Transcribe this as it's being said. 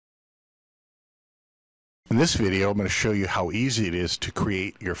In this video, I'm going to show you how easy it is to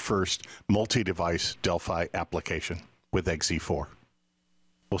create your first multi-device Delphi application with XE4.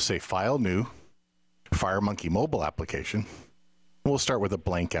 We'll say File, New, FireMonkey Mobile Application. We'll start with a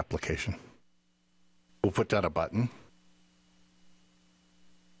blank application. We'll put down a button.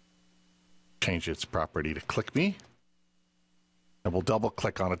 Change its property to Click Me. And we'll double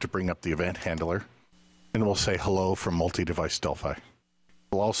click on it to bring up the event handler. And we'll say hello from multi-device Delphi.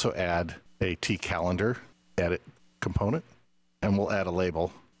 We'll also add a T-calendar edit component, and we'll add a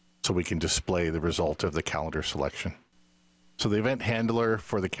label so we can display the result of the calendar selection. So the event handler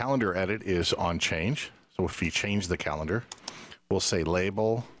for the calendar edit is on change. So if you change the calendar, we'll say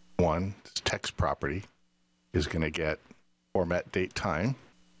label one, text property, is going to get format date time.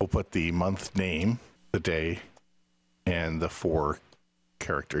 We'll put the month name, the day, and the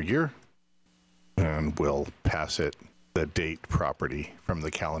 4-character year, and we'll pass it the date property from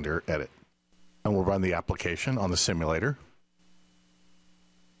the calendar edit. And we'll run the application on the simulator.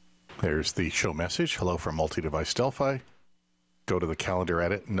 There's the show message, hello from multi-device Delphi. Go to the calendar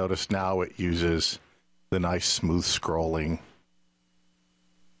edit. Notice now it uses the nice smooth scrolling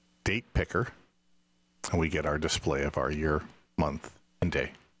date picker, and we get our display of our year, month, and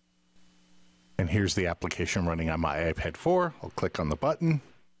day. And here's the application running on my iPad 4. I'll click on the button,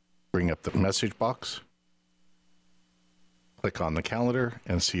 bring up the message box, click on the calendar,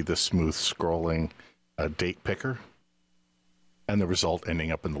 and see the smooth scrolling date picker and the result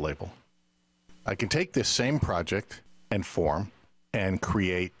ending up in the label. I can take this same project and form and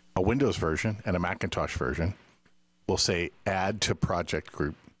create a Windows version and a Macintosh version. We'll say add to project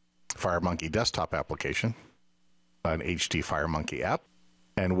group FireMonkey desktop application, an HD FireMonkey app,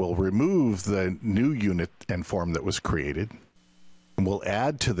 and we'll remove the new unit and form that was created. And we'll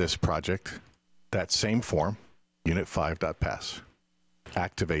add to this project that same form, unit5.pass.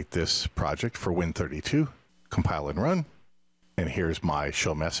 Activate this project for Win32, compile and run, and here's my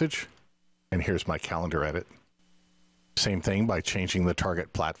show message, and here's my calendar edit. Same thing by changing the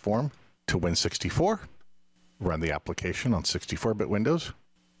target platform to Win64. Run the application on 64-bit Windows.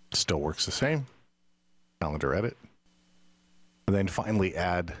 Still works the same. Calendar edit. And then finally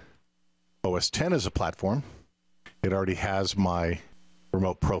add OS X as a platform. It already has my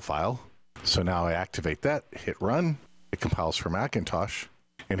remote profile. So now I activate that, hit run. It compiles for Macintosh.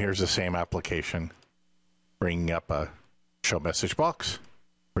 And here's the same application, bringing up a show message box,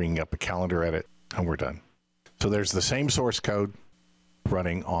 bringing up a calendar edit, and we're done. So there's the same source code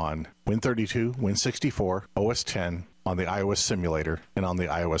running on Win32, Win64, OS X, on the iOS simulator, and on the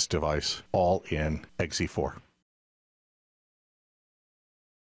iOS device, all in XE4.